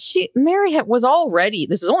 Yeah. Mary was already,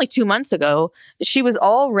 this is only 2 months ago. She was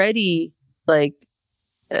already like,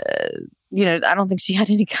 I don't think she had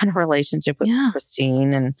any kind of relationship with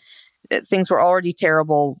Christine, and things were already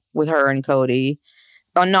terrible with her and Cody,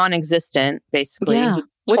 non-existent, basically. Yeah.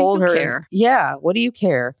 What do you care? Yeah. What do you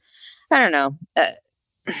care? I don't know.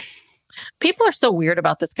 People are so weird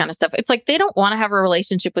about this kind of stuff. It's like they don't want to have a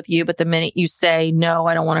relationship with you, but the minute you say, no,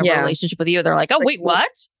 I don't want to have a relationship with you, they're like, oh, wait,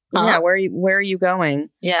 what? Yeah. Where are you going?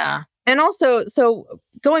 Yeah. And also, so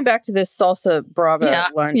going back to this salsa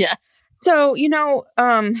brava lunch. Yes. So,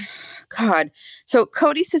 God. So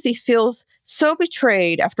Cody says he feels so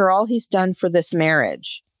betrayed after all he's done for this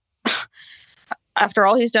marriage. After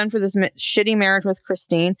all he's done for this shitty marriage with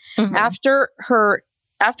Christine, after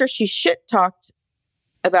she shit talked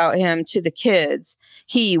about him to the kids,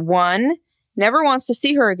 he 1, never wants to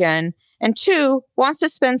see her again, and 2, wants to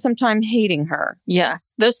spend some time hating her.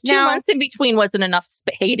 Yes. Those 2 months in between wasn't enough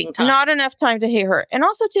hating time. Not enough time to hate her. And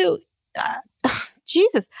also too,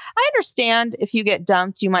 Jesus, I understand if you get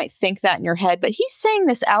dumped, you might think that in your head, but he's saying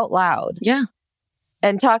this out loud. Yeah.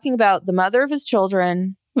 And talking about the mother of his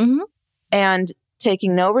children and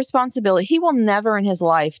taking no responsibility. He will never in his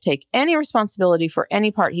life take any responsibility for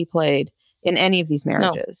any part he played in any of these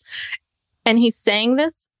marriages. No. And he's saying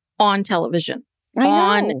this on television.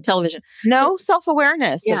 Television. No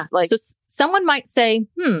self-awareness. Yeah. So someone might say,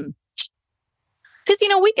 because,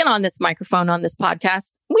 we get on this microphone, on this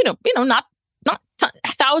podcast, we don't, not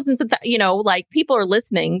thousands of, like people are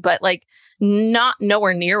listening, but like not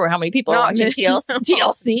nowhere near how many people are watching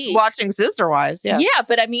TLC. Watching Sister Wives. Yeah. Yeah.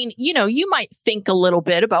 But I mean, you might think a little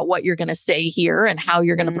bit about what you're going to say here and how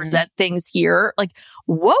you're going to present things here. Like,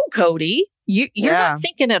 whoa, Cody, you're not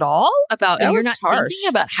thinking at all about, and you're not thinking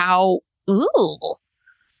about how,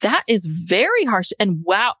 that is very harsh. And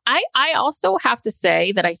wow, I also have to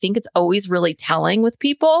say that I think it's always really telling with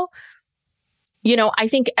people I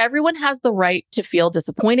think everyone has the right to feel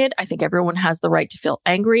disappointed. I think everyone has the right to feel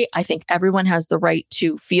angry. I think everyone has the right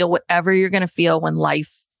to feel whatever you're going to feel when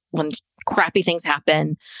crappy things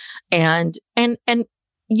happen. And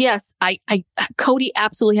yes, Cody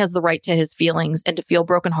absolutely has the right to his feelings and to feel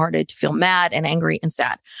brokenhearted, to feel mad and angry and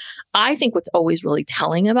sad. I think what's always really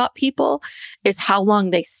telling about people is how long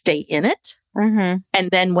they stay in it and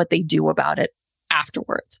then what they do about it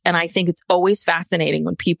afterwards. And I think it's always fascinating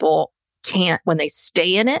when people when they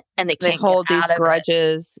stay in it and they can't hold get these out of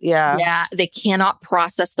grudges. It. Yeah. They cannot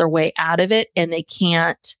process their way out of it, and they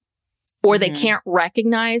can't, or they can't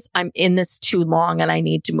recognize I'm in this too long and I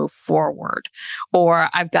need to move forward, or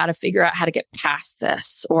I've got to figure out how to get past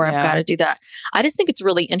this, or I've got to do that. I just think it's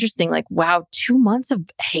really interesting. Like, wow, 2 months of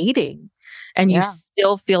hating and you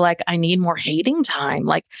still feel like I need more hating time.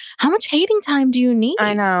 Like, how much hating time do you need?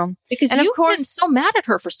 I know. Because you've been so mad at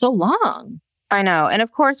her for so long. I know. And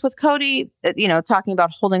of course, with Cody, talking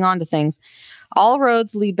about holding on to things, all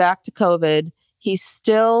roads lead back to COVID. He's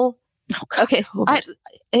still okay.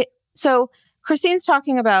 So Christine's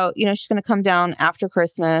talking about, she's going to come down after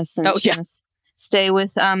Christmas and she's going to stay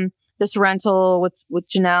with this rental with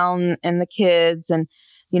Janelle and the kids. And,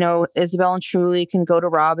 Isabel and Truly can go to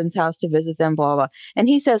Robin's house to visit them, blah, blah. And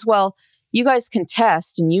he says, well, you guys can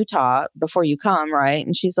test in Utah before you come, right?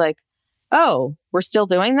 And she's like, oh, we're still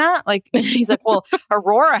doing that? Like, he's like, well,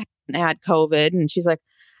 Aurora hadn't had COVID. And she's like,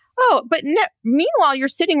 oh, but meanwhile, you're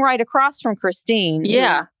sitting right across from Christine.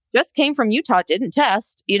 Yeah. Just came from Utah, didn't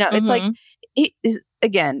test. It's like, he is,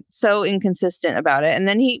 again, so inconsistent about it. And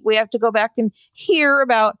then we have to go back and hear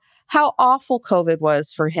about how awful COVID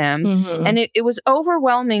was for him. And it was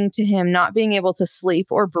overwhelming to him not being able to sleep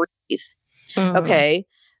or breathe. Okay.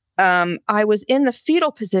 I was in the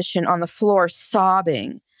fetal position on the floor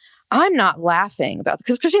sobbing. I'm not laughing about it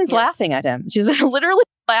because Christine's laughing at him. She's literally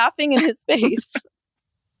laughing in his face.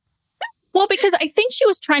 Well, because I think she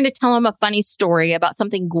was trying to tell him a funny story about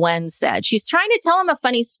something Gwen said. She's trying to tell him a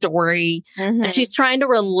funny story and she's trying to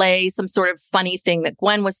relay some sort of funny thing that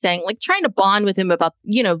Gwen was saying, like trying to bond with him about,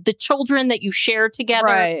 the children that you share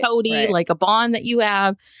together, Cody, like a bond that you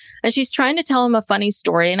have. And she's trying to tell him a funny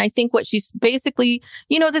story. And I think what she's basically,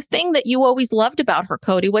 the thing that you always loved about her,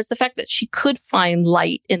 Cody, was the fact that she could find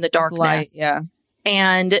light in the darkness.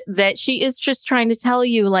 And that she is just trying to tell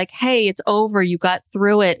you, like, hey, it's over. You got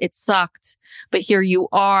through it. It sucked. But here you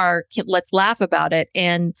are. Let's laugh about it.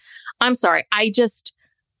 And I'm sorry.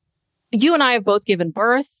 You and I have both given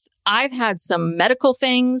birth. I've had some medical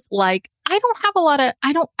things. Like, I have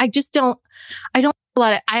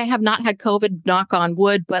not had COVID, knock on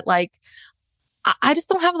wood, but like, I just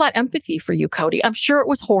don't have a lot of empathy for you, Cody. I'm sure it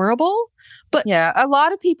was horrible, but a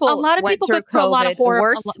lot of people go through COVID, a lot of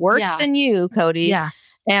worse than you, Cody. Yeah.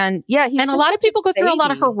 And a lot of people go through a lot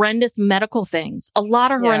of horrendous medical things,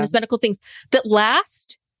 medical things that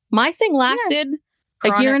last. My thing lasted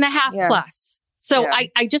a year and a half plus. So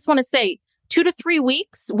I just want to say 2 to 3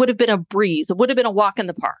 weeks would have been a breeze. It would have been a walk in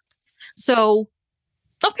the park. So,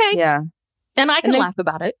 okay. Yeah. And I can laugh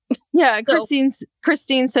about it. Yeah. So,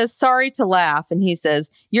 Christine says, sorry to laugh. And he says,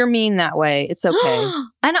 you're mean that way. It's okay.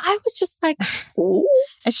 And I was just like, ooh.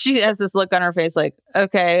 And she has this look on her face like,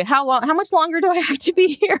 okay, how much longer do I have to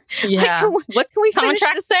be here? Yeah. Like, what's the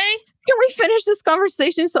contract say? Can we finish this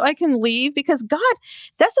conversation so I can leave? Because God,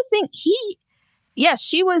 that's the thing.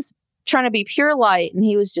 She was trying to be pure light and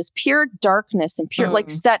he was just pure darkness and pure, like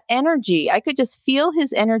that energy. I could just feel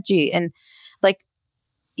his energy and like,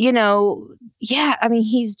 I mean,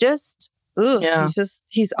 he's just,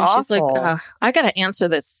 he's awful. She's like, I got to answer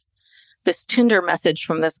this Tinder message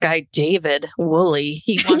from this guy, David Woolley.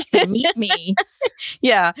 He wants to meet me.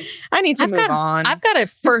 Yeah. I need to move on. I've got a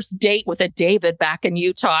first date with a David back in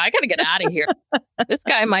Utah. I got to get out of here. This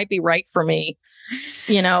guy might be right for me.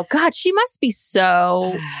 God, she must be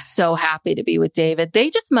so happy to be with David. He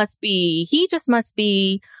just must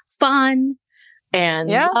be fun and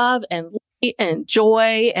love and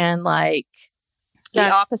joy and like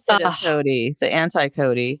the opposite of Cody, the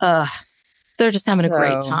anti-Cody. They're just having a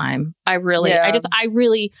great time. I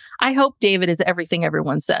hope David is everything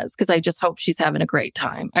everyone says because I just hope she's having a great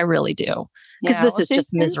time. I really do because this is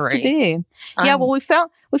just misery. Well, we found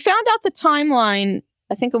out the timeline.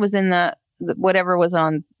 I think it was in the whatever was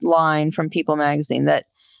online from People Magazine that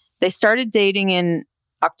they started dating in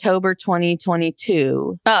October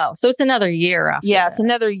 2022. Oh, so it's another year after. Yeah, it's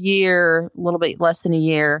another year, a little bit less than a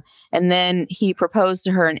year. And then he proposed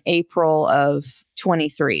to her in April of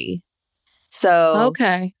 23. So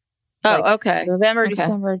okay. Okay. November,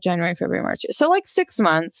 December, January, February, March. So like 6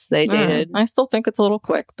 months they dated. I still think it's a little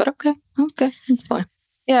quick, but okay. Okay. It's fine.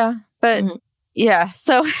 Yeah. But Yeah.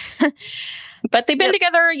 So, but they've been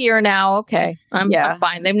together a year now. Okay. I'm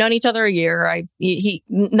fine. They've known each other a year.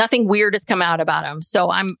 Nothing weird has come out about him.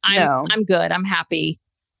 So I'm good. I'm happy.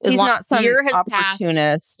 He's not some year has opportunist.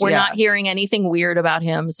 Passed, we're not hearing anything weird about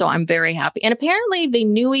him. So I'm very happy. And apparently they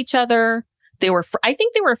knew each other. I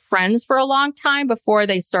think they were friends for a long time before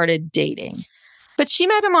they started dating. But she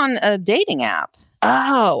met him on a dating app.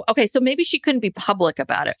 Oh, okay. So maybe she couldn't be public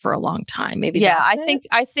about it for a long time. Maybe. Yeah, I think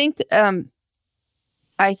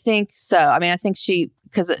so. I mean, I think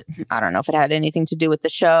because I don't know if it had anything to do with the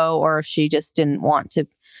show or if she just didn't want to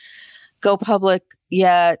go public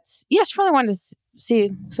yet. Yeah, she probably wanted to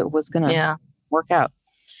see if it was going to work out.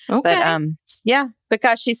 Okay. But but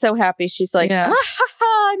gosh, she's so happy. She's like,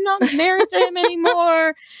 I'm not married to him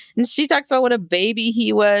anymore. And she talks about what a baby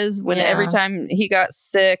he was when every time he got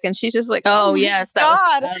sick. And she's just like, oh yes, that was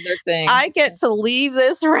another thing. I get to leave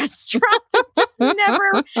this restaurant and just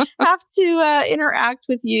never have to interact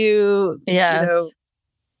with you. Yes. You know,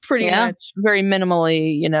 pretty much very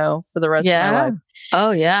minimally, for the rest of my life.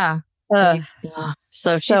 Oh yeah.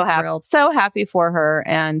 So she's thrilled. So happy for her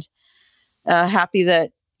and happy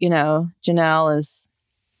that, Janelle is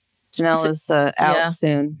out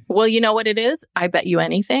soon. Well, you know what it is? I bet you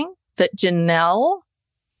anything that Janelle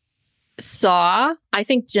saw. I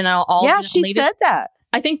think Janelle. She said that.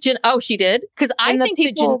 I think she did because I think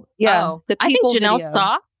I think Janelle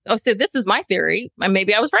saw. Oh, so this is my theory, and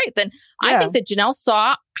maybe I was right. Then I think that Janelle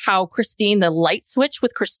saw how the light switch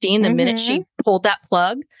with Christine the minute she pulled that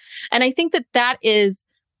plug, and I think that is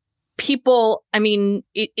people. I mean,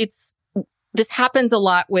 this happens a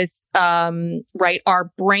lot with right.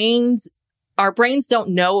 Our brains don't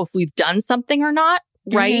know if we've done something or not,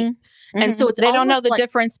 right? Mm-hmm. And so they don't know the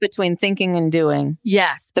difference between thinking and doing.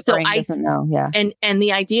 Yes, the brain doesn't know. Yeah, and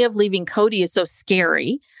the idea of leaving Cody is so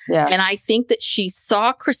scary. Yeah, and I think that she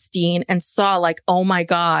saw Christine and saw like, oh my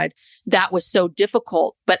God, that was so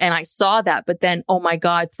difficult. And I saw that, but then oh my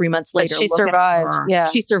God, 3 months later, she survived. Yeah,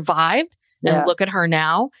 she survived, and look at her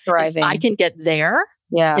now, thriving. If I can get there.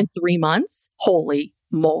 Yeah. In 3 months. Holy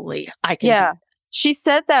moly. I can do this. She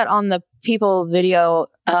said that on the People video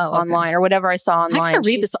online or whatever I saw online. I gotta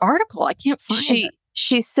read this article. I can't find it.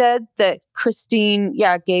 She said that Christine,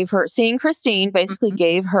 seeing Christine basically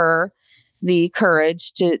gave her the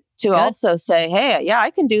courage to also say, hey, I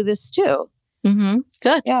can do this too. Mm-hmm.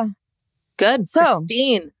 Good. Yeah. Good. So,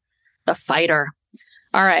 Christine, the fighter.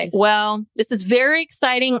 All right. Well, this is very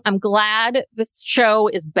exciting. I'm glad this show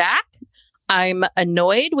is back. I'm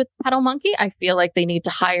annoyed with Pedal Monkey. I feel like they need to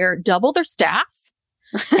hire double their staff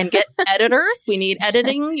and get editors. We need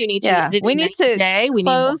editing. You need to edit. We need to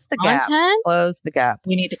close the gap. Close the gap.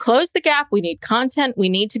 We need to close the gap. We need content. We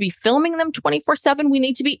need to be filming them 24/7. We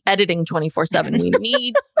need to be editing 24/7. We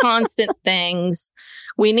need constant things.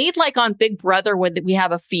 We need like on Big Brother where we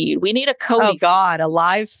have a feed. We need a Cody. Oh God, a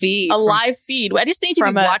live feed. A live feed. I just need to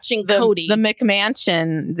be watching Cody. The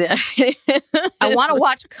McMansion. I want to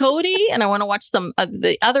watch Cody and I want to watch some of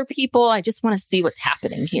the other people. I just want to see what's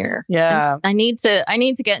happening here. Yeah. I need to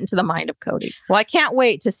get into the mind of Cody. Well, I can't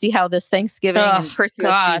wait to see how this Thanksgiving and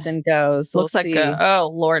Christmas season goes. Looks like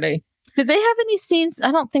oh Lordy. Did they have any scenes?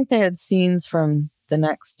 I don't think they had scenes from the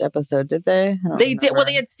next episode, did they? They did. Well,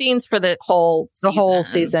 they had scenes for the whole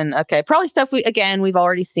season. Okay. Probably stuff we've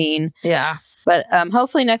already seen. Yeah. But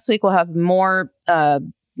hopefully next week we'll have more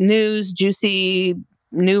news, juicy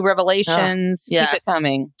new revelations. Yes. Keep it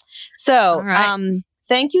coming. So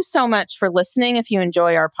thank you so much for listening. If you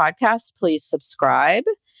enjoy our podcast, please subscribe.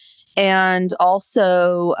 And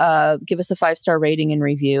also give us a 5-star rating and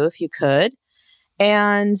review if you could.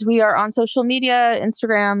 And we are on social media,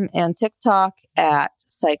 Instagram and TikTok at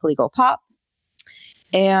Psych Legal Pop.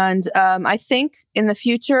 And I think in the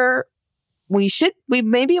future, we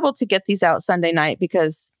may be able to get these out Sunday night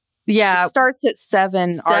because it starts at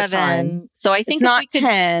 7 our time. So I think it's not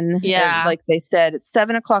 10. Yeah. Like they said, it's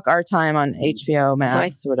 7 o'clock our time on HBO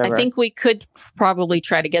Max or whatever. I think we could probably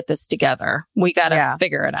try to get this together. We got to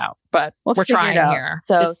figure it out, but we're trying here.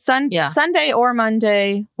 So Sunday or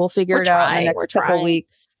Monday, we'll figure it out in the next couple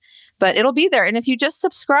weeks. But it'll be there. And if you just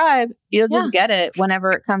subscribe, you'll just get it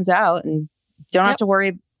whenever it comes out and don't have to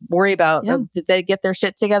worry about did they get their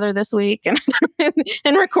shit together this week and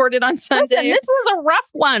record it on Sunday. Listen, this was a rough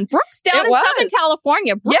one. Brooke's down in Southern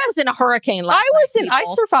California. Brooke was in a hurricane last night. I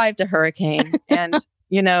survived a hurricane and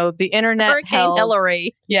the internet Hurricane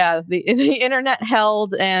Hillary. Yeah, the internet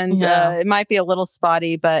held and it might be a little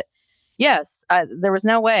spotty, but yes, there was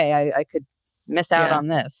no way I could miss out on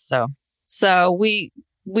this. So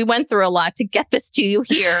we went through a lot to get this to you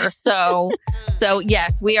here. So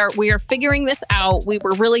yes, we are figuring this out. We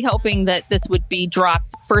were really hoping that this would be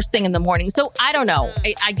dropped first thing in the morning. So I don't know.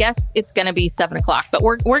 I guess it's going to be 7:00, but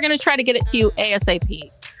we're going to try to get it to you ASAP.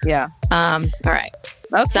 Yeah. All right.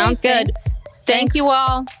 Okay, sounds good. Thank you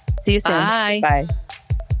all. See you soon. Bye. Bye.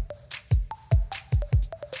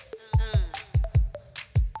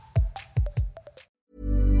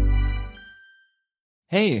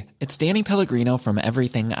 Hey, it's Danny Pellegrino from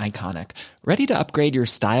Everything Iconic. Ready to upgrade your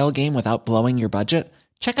style game without blowing your budget?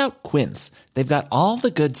 Check out Quince. They've got all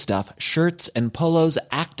the good stuff, shirts and polos,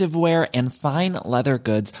 activewear, and fine leather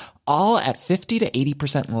goods, all at 50 to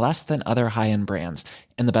 80% less than other high-end brands.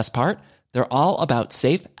 And the best part? They're all about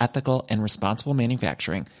safe, ethical, and responsible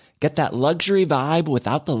manufacturing. Get that luxury vibe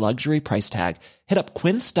without the luxury price tag. Hit up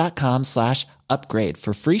quince.com/upgrade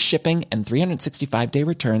for free shipping and 365-day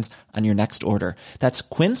returns on your next order. That's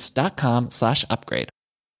quince.com/upgrade.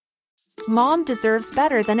 Mom deserves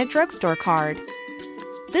better than a drugstore card.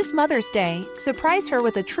 This Mother's Day, surprise her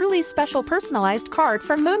with a truly special personalized card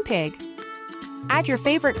from Moonpig. Add your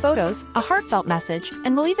favorite photos, a heartfelt message,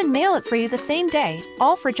 and we'll even mail it for you the same day,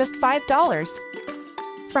 all for just $5.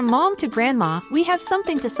 From mom to grandma, we have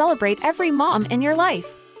something to celebrate every mom in your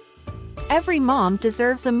life. Every mom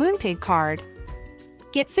deserves a Moonpig card.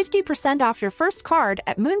 Get 50% off your first card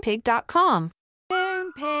at Moonpig.com.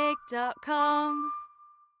 Moonpig.com.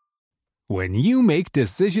 When you make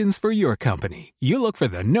decisions for your company, you look for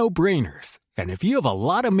the no-brainers. And if you have a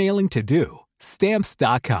lot of mailing to do,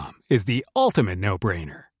 Stamps.com is the ultimate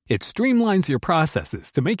no-brainer. It streamlines your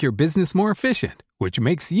processes to make your business more efficient, which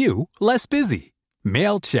makes you less busy.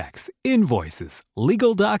 Mail checks, invoices,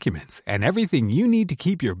 legal documents, and everything you need to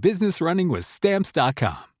keep your business running with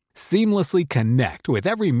Stamps.com. Seamlessly connect with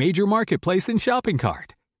every major marketplace and shopping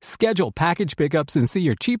cart. Schedule package pickups and see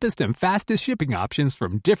your cheapest and fastest shipping options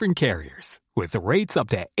from different carriers, with rates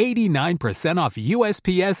up to 89% off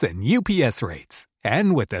USPS and UPS rates.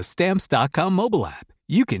 And with the Stamps.com mobile app,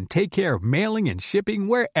 you can take care of mailing and shipping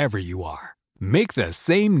wherever you are. Make the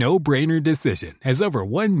same no-brainer decision as over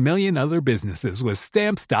 1 million other businesses with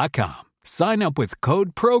Stamps.com. Sign up with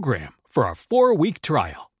code PROGRAM for a 4-week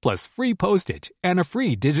trial, plus free postage and a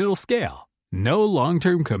free digital scale. No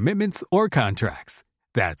long-term commitments or contracts.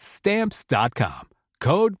 That's Stamps.com.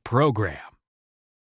 Code PROGRAM.